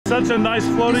such a nice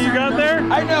floater you got there.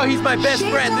 I know, he's my best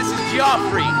friend. This is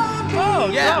Joffrey. Oh,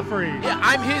 Yeah. Joffrey. Yeah,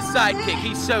 I'm his sidekick.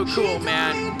 He's so cool,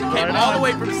 man. Came Right all on. the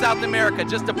way from South America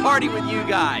just to party with you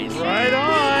guys. Right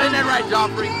on. Isn't that right,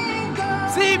 Joffrey?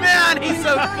 See, man, he's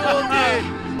so cool, dude.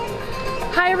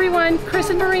 Hi everyone, Chris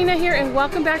and Marina here, and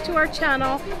welcome back to our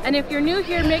channel. And if you're new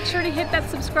here, make sure to hit that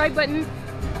subscribe button,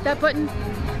 that button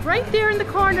right there in the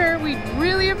corner. We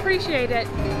really appreciate it.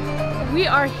 We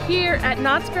are here at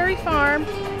Knott's Berry Farm.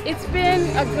 It's been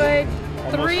a good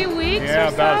 3 weeks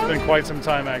Yeah, or about so. it's been quite some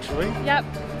time actually. Yep.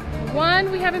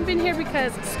 One, we haven't been here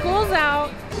because school's out.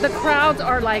 The crowds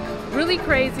are like really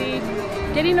crazy.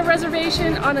 Getting a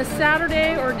reservation on a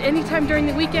Saturday or anytime during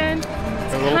the weekend,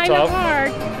 it's kind of hard.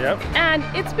 Yep. And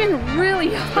it's been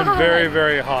really hot. It's been very,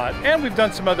 very hot. And we've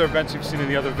done some other events you've seen in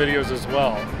the other videos as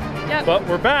well. Yep. But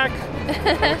we're back.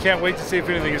 We can't wait to see if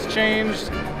anything has changed.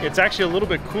 It's actually a little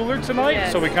bit cooler tonight,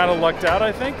 Yes. so we kind of lucked out,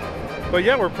 I think. But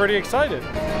yeah, we're pretty excited.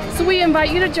 So we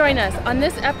invite you to join us on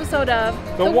this episode of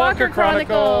The Walker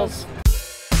Chronicles.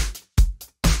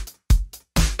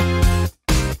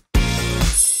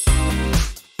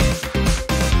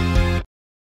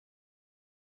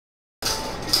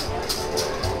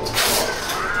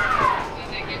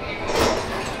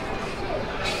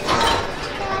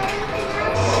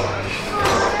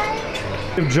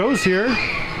 If Joe's here.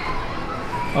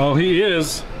 Oh, he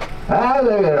is. Hi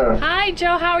there. Hi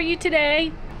Joe, how are you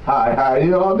today? Hi, how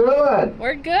you all doing?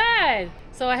 We're good.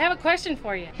 So I have a question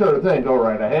for you. Sure thing, go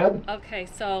right ahead. Okay,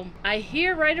 so I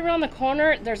hear right around the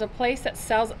corner there's a place that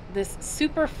sells this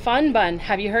super fun bun.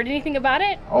 Have you heard anything about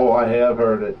it? Oh, I have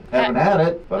heard it. Haven't had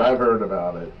it, but I've heard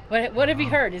about it. What have you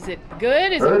heard? Is it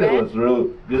good? Is Heard it it bad? was real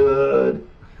good.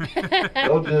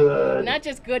 So good. Not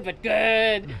just good, but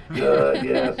good. Good,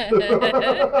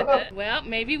 yes. Well,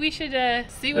 maybe we should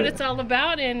see what it's all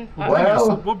about. And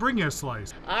Well, We'll bring you a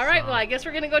slice. all right, well, I guess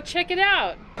we're gonna go check it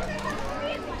out.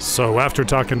 So after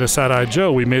talking to Sad-Eye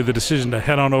Joe, we made the decision to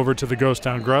head on over to the Ghost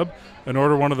Town Grub and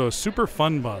order one of those super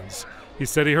fun buns. He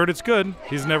said he heard it's good.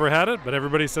 He's never had it, but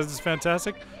everybody says it's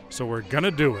fantastic, so we're gonna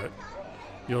do it.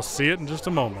 You'll see it in just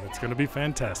a moment. It's gonna be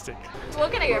fantastic.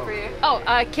 What can I get for you? Oh,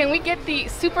 can we get the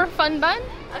super fun bun?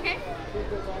 Okay.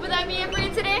 Would that be it for you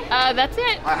today? That's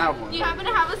it. I have one. Do you happen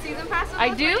to have a season pass with I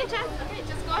us do. by any chance? Okay,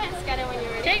 just go ahead and scan it when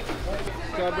you're ready. Okay.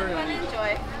 Strawberry.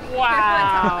 Enjoy.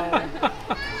 Wow.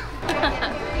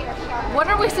 What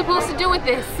are we supposed to do with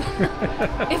this?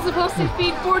 It's supposed to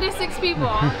feed 4 to 6 people,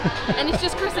 and it's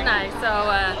just Chris and I,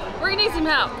 so we're gonna need some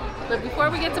help. But before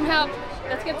we get some help,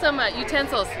 let's get some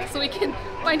utensils so we can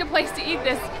find a place to eat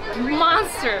this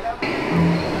monster.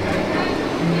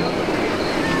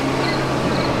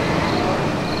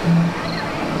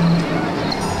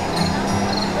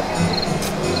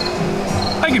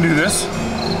 I can do this.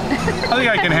 I think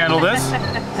I can handle this.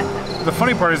 The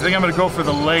funny part is I think I'm gonna go for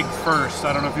the leg first.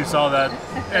 I don't know if you saw that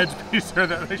edge piece or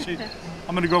that. Actually,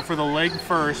 I'm gonna go for the leg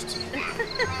first,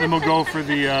 then we'll go for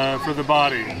the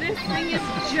body. This thing is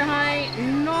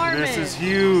ginormous. This is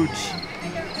huge,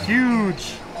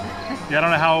 huge. Yeah, I don't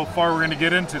know how far we're gonna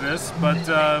get into this, but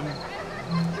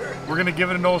we're gonna give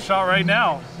it an old shot right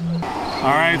now.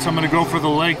 All right, so I'm gonna go for the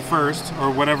leg first, or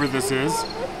whatever this is.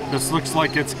 This looks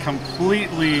like it's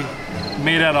completely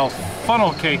made out of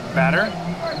funnel cake batter,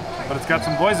 but it's got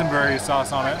some boysenberry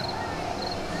sauce on it.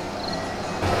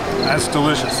 That's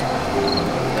delicious.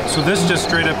 So this just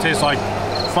straight up tastes like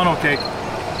funnel cake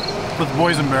with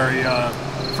boysenberry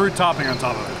fruit topping on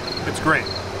top of it. It's great.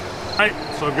 All right,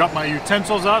 so I've got my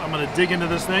utensils out. I'm gonna dig into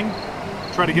this thing,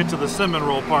 try to get to the cinnamon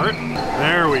roll part.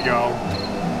 There we go.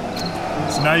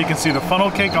 So now you can see the funnel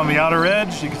cake on the outer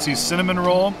edge. You can see cinnamon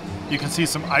roll. You can see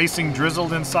some icing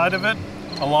drizzled inside of it,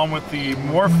 along with the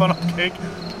more funnel cake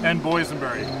and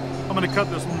boysenberry. I'm gonna cut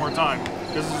this one more time,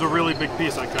 because this is a really big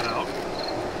piece I cut out.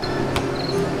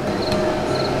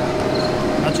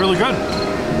 That's really good.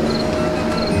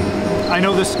 I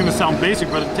know this is gonna sound basic,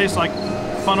 but it tastes like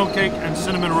funnel cake and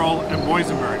cinnamon roll and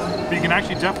boysenberry. But you can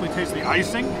actually definitely taste the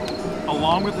icing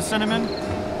along with the cinnamon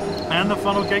and the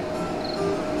funnel cake.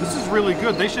 This is really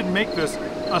good. They should make this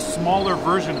a smaller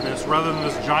version of this rather than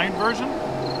this giant version.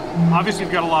 Obviously,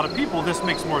 you've got a lot of people, this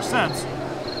makes more sense.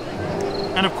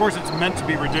 And of course, it's meant to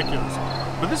be ridiculous.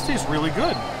 But this tastes really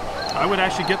good. I would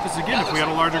actually get this again if we had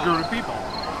a larger group of people.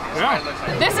 Yeah.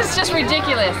 This is just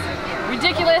ridiculous.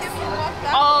 Ridiculous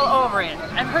all over it.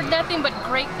 I've heard nothing but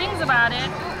great things about it,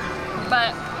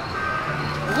 but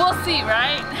we'll see,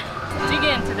 right? Dig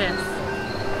into this.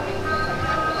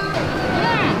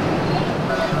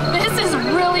 This is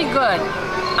really good.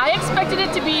 I expected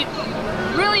it to be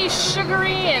really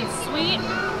sugary and sweet,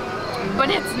 but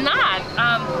it's not.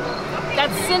 that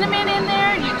cinnamon in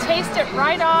there, you taste it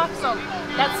right off, so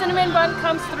that cinnamon bun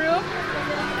comes through.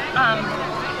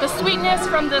 The sweetness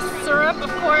from the syrup, of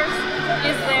course,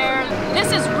 is there. This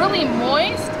is really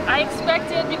moist. I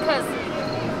expected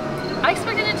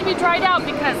it to be dried out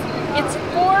because it's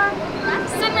 4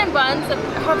 cinnamon buns that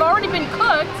have already been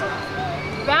cooked,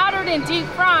 battered and deep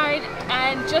fried,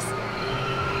 and just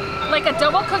like a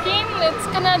double cooking, it's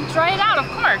gonna dry it out, of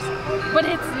course. But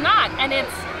it's not, and it's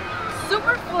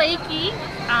super flaky.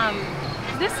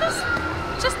 This is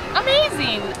just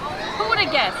amazing. Who would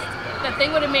have guessed that they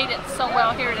would have made it so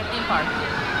well here at a theme park?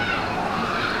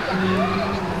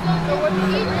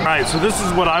 All right, so this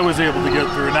is what I was able to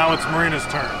get through. Now it's Marina's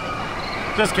turn.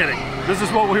 Just kidding. This is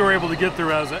what we were able to get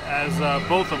through as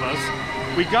both of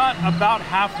us. We got about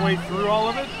halfway through all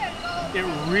of it. It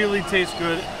really tastes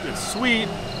good. It's sweet,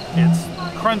 it's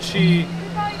crunchy.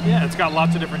 Yeah, it's got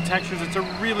lots of different textures. It's a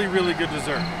really, really good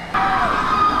dessert.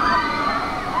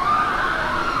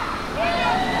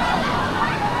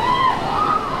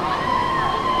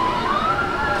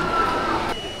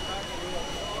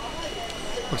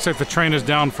 Looks like the train is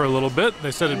down for a little bit. They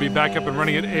said it'd be back up and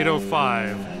running at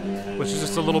 8:05, which is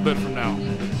just a little bit from now.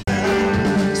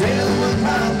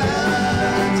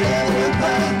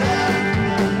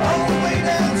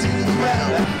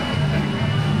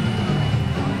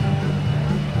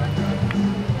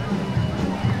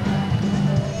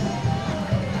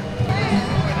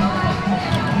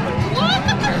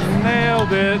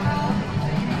 Nailed it.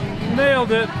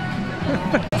 Nailed it.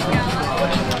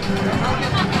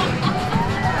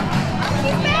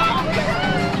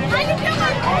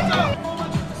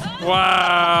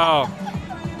 Wow.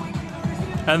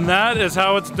 And that is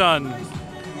how it's done.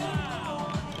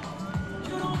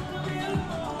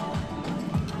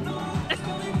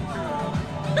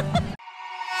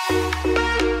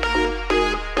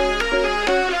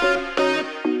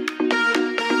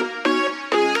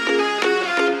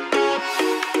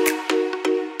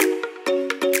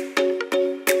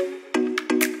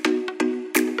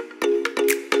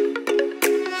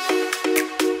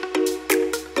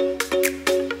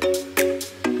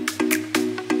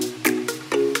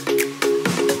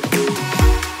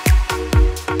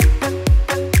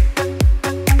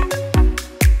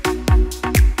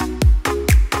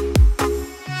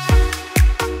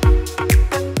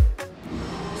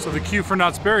 The queue for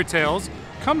Knott's Berry Tales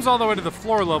comes all the way to the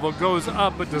floor level, goes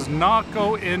up, but does not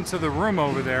go into the room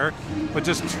over there, but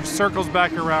just circles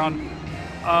back around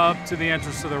up to the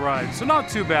entrance to the ride. So not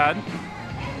too bad.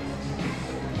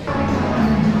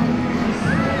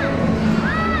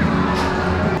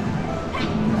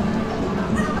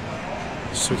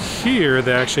 So here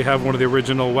they actually have one of the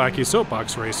original Wacky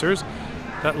Soapbox Racers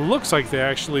that looks like they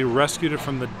actually rescued it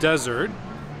from the desert.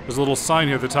 There's a little sign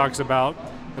here that talks about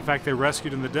the fact they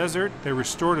rescued in the desert, they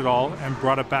restored it all and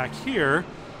brought it back here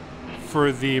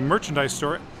for the merchandise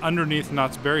store underneath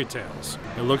Knott's Berry Tales.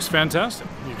 It looks fantastic.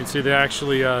 You can see they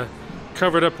actually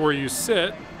covered up where you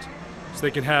sit so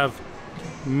they can have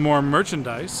more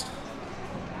merchandise.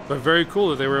 But very cool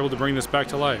that they were able to bring this back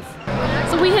to life.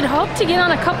 So we had hoped to get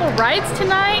on a couple rides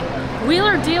tonight.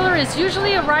 Wheeler Dealer is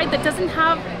usually a ride that doesn't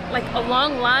have like a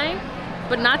long line,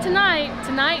 but not tonight.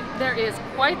 Tonight there is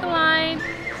quite the line.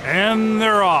 And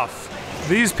they're off.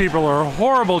 These people are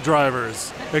horrible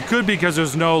drivers. It could be because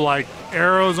there's no like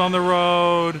arrows on the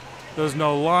road, there's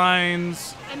no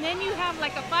lines. And then you have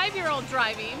like a 5-year-old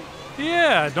driving.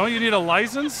 Yeah, don't you need a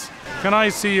license? Can I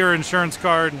see your insurance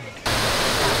card?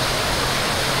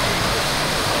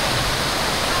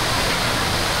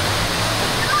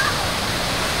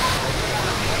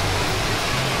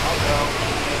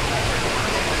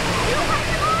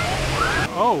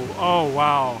 Oh,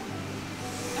 wow.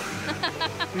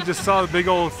 You just saw the big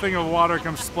old thing of water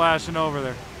come splashing over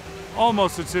there.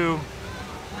 Almost a 2.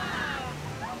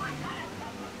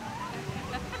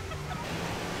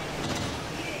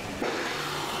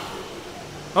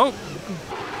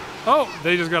 Oh,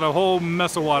 they just got a whole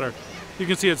mess of water. You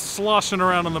can see it sloshing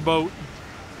around on the boat.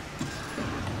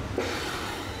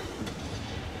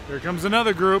 Here comes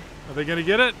another group. Are they gonna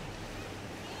get it?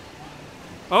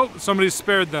 Oh, somebody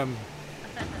spared them.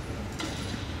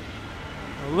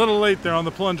 A little late there on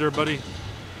the plunger, buddy.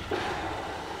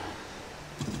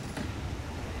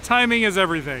 Timing is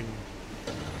everything.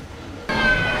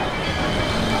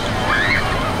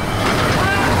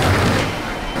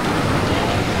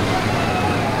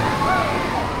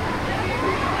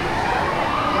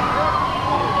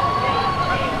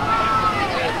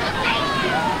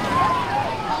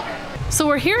 So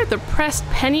we're here at the pressed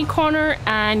penny corner,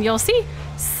 and you'll see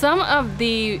some of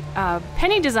the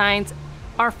penny designs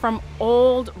are from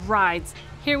old rides.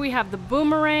 Here we have the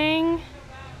boomerang.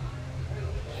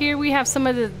 Here we have some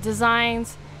of the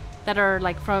designs that are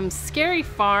like from Scary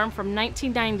Farm from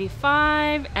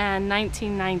 1995 and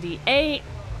 1998.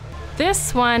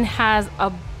 This one has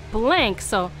a blank,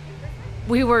 so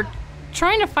we were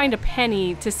trying to find a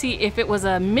penny to see if it was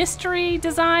a mystery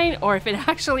design or if it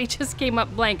actually just came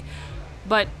up blank.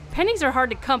 But pennies are hard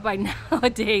to come by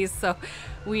nowadays, so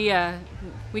we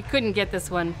couldn't get this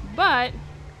one. But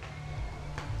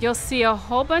you'll see a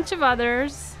whole bunch of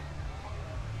others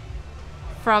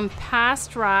from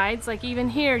past rides. Like even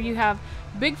here you have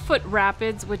Bigfoot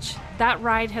Rapids, which that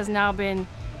ride has now been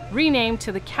renamed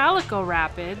to the Calico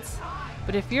Rapids.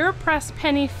 But if you're a pressed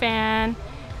penny fan,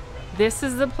 this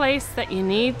is the place that you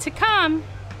need to come.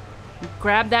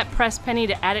 Grab that pressed penny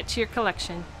to add it to your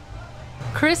collection.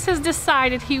 Chris has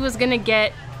decided he was gonna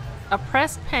get a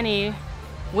pressed penny.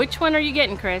 Which one are you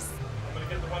getting, Chris? I'm gonna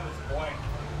get the one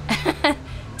that's blank.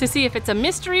 To see if it's a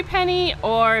mystery penny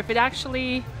or if it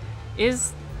actually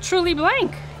is truly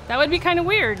blank. That would be kind of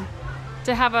weird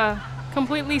to have a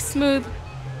completely smooth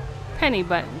penny,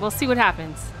 but we'll see what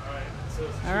happens.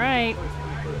 All right.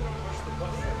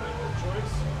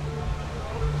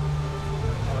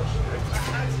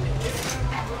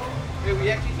 Hey,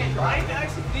 we actually can't drive. I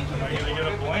actually think you Are you gonna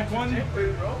get a blank one? We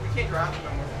can't drive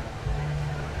no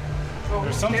more.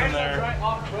 There's something there,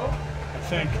 I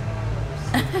think.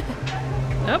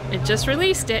 Oh, it just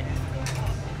released it.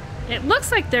 It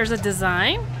looks like there's a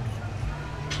design.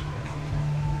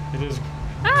 It is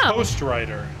Oh, Coast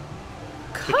Rider.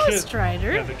 Coast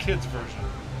Rider? Yeah, the kids version.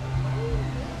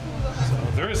 So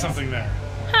there is something there.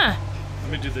 Huh.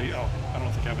 Let me do the, oh, I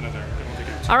don't think I have another. I don't think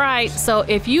I have two. All right, so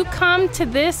if you come to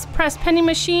this press penny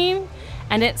machine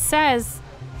and it says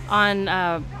on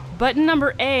button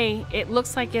number A, it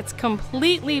looks like it's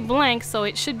completely blank, so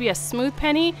it should be a smooth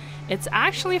penny. It's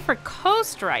actually for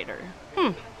Coast Rider.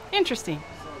 Interesting.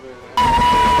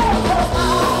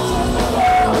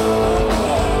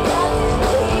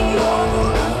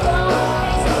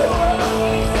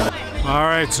 All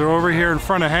right, so over here in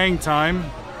front of Hang Time,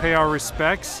 pay our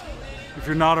respects. If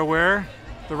you're not aware,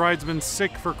 the ride's been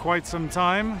sick for quite some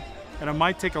time, and it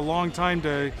might take a long time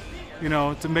to,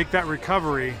 to make that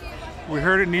recovery. We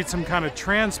heard it needs some kind of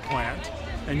transplant,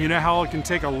 and you know how it can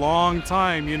take a long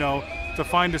time, to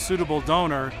find a suitable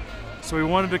donor. So we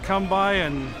wanted to come by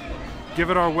and give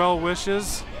it our well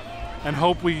wishes, and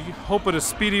hope it a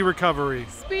speedy recovery.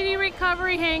 Speedy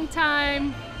recovery, Hang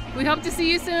Time. We hope to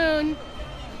see you soon.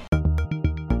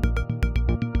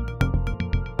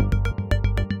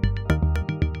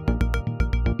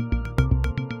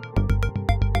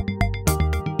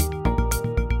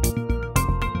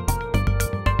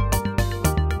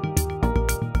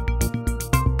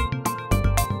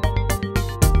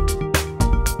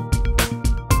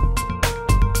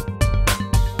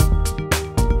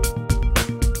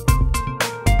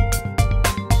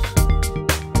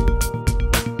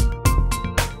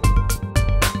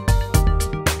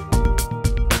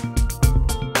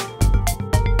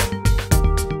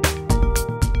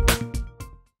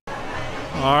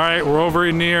 All right, we're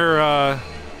over near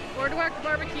Boardwalk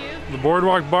Barbecue. the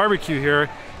Boardwalk Barbecue here.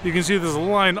 You can see there's a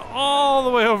line all the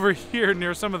way over here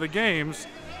near some of the games,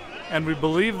 and we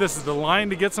believe this is the line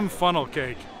to get some funnel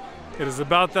cake. It is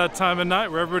about that time of night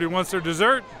where everybody wants their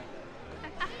dessert.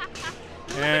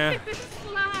 And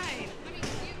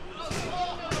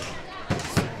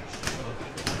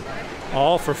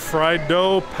all for fried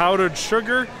dough, powdered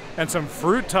sugar, and some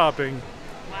fruit topping.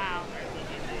 Wow,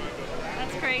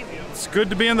 that's crazy. It's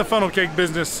good to be in the funnel cake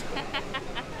business.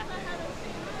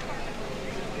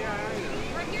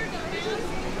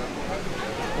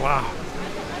 Wow.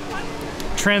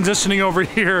 Transitioning over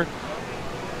here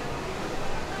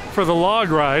for the log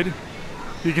ride.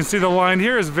 You can see the line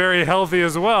here is very healthy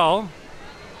as well.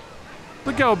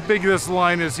 Look how big this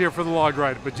line is here for the log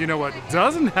ride. But you know what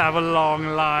doesn't have a long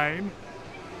line?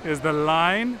 Is the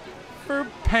line for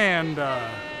Panda.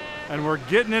 And we're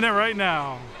getting in it right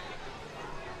now.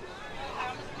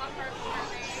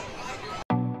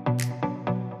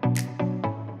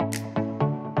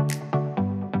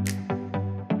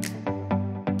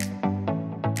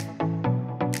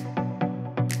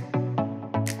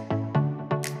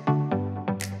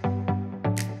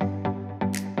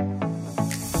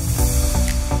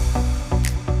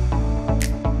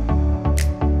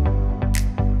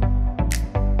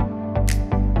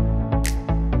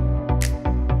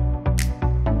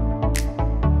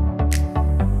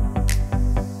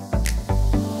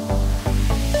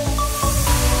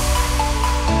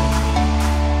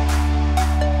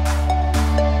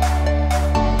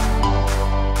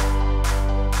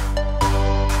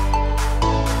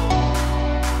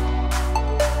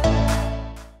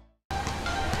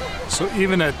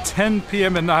 Even at 10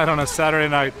 p.m. at night on a Saturday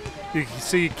night, you can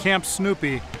see Camp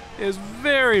Snoopy is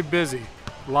very busy.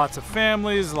 Lots of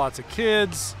families, lots of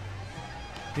kids.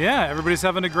 Yeah, everybody's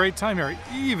having a great time here,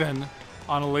 even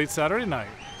on a late Saturday night.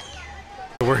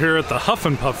 We're here at the Huff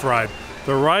and Puff ride,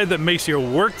 the ride that makes you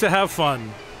work to have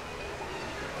fun.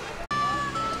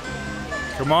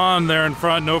 Come on there in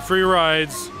front, no free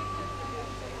rides.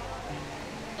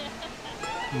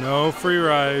 No free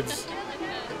rides.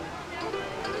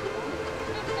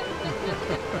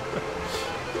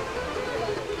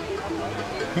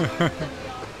 I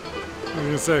was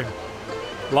gonna say,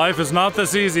 life is not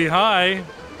this easy. Hi.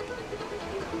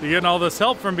 You're getting all this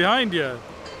help from behind you.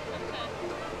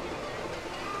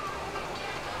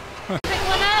 Pick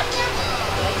one up.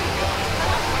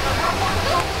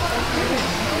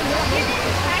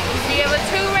 So you have a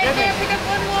 2 right there. Pick up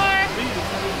one more.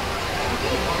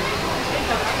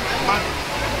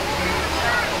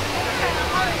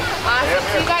 Awesome.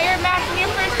 So you got your match in your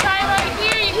first time right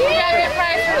here. You can grab your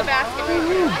prize for the basket.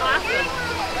 Awesome.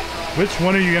 Which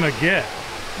one are you gonna get?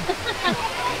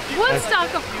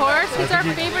 Woodstock, of course. He's our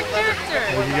favorite character.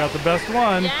 Well, you got the best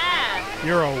one. Yeah.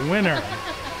 You're a winner.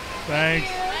 Thanks.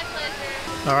 My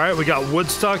pleasure. All right, we got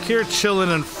Woodstock here chilling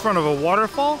in front of a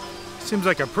waterfall. Seems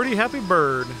like a pretty happy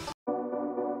bird.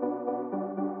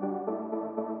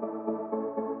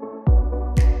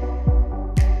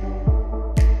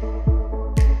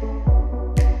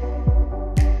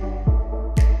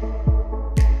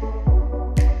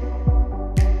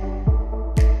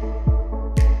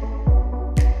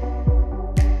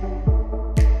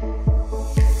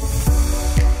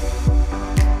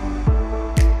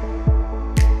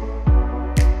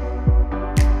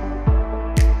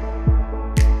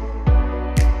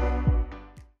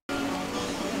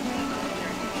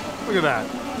 Look at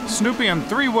that. Snoopy on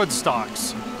 3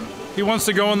 Woodstocks. He wants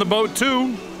to go in the boat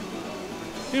too.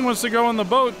 He wants to go in the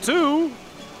boat too.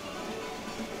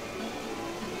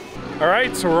 All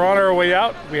right, so we're on our way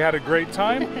out. We had a great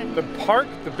time. The park,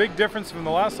 the big difference from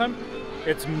the last time,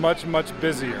 it's much, much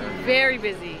busier. Very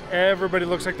busy. Everybody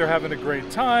looks like they're having a great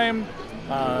time.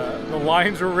 The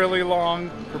lines were really long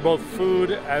for both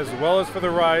food as well as for the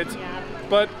rides. Yeah.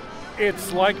 But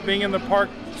it's like being in the park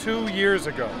 2 years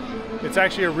ago. It's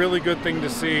actually a really good thing to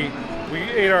see. We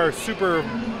ate our super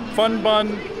Fun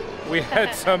Bun. We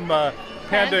had some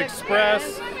Panda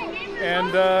Express.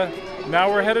 And now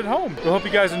we're headed home. We hope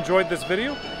you guys enjoyed this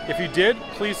video. If you did,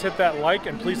 please hit that like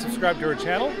and please subscribe to our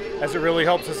channel, as it really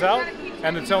helps us out.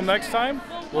 And until next time,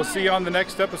 we'll see you on the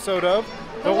next episode of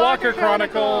The Walker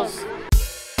Chronicles.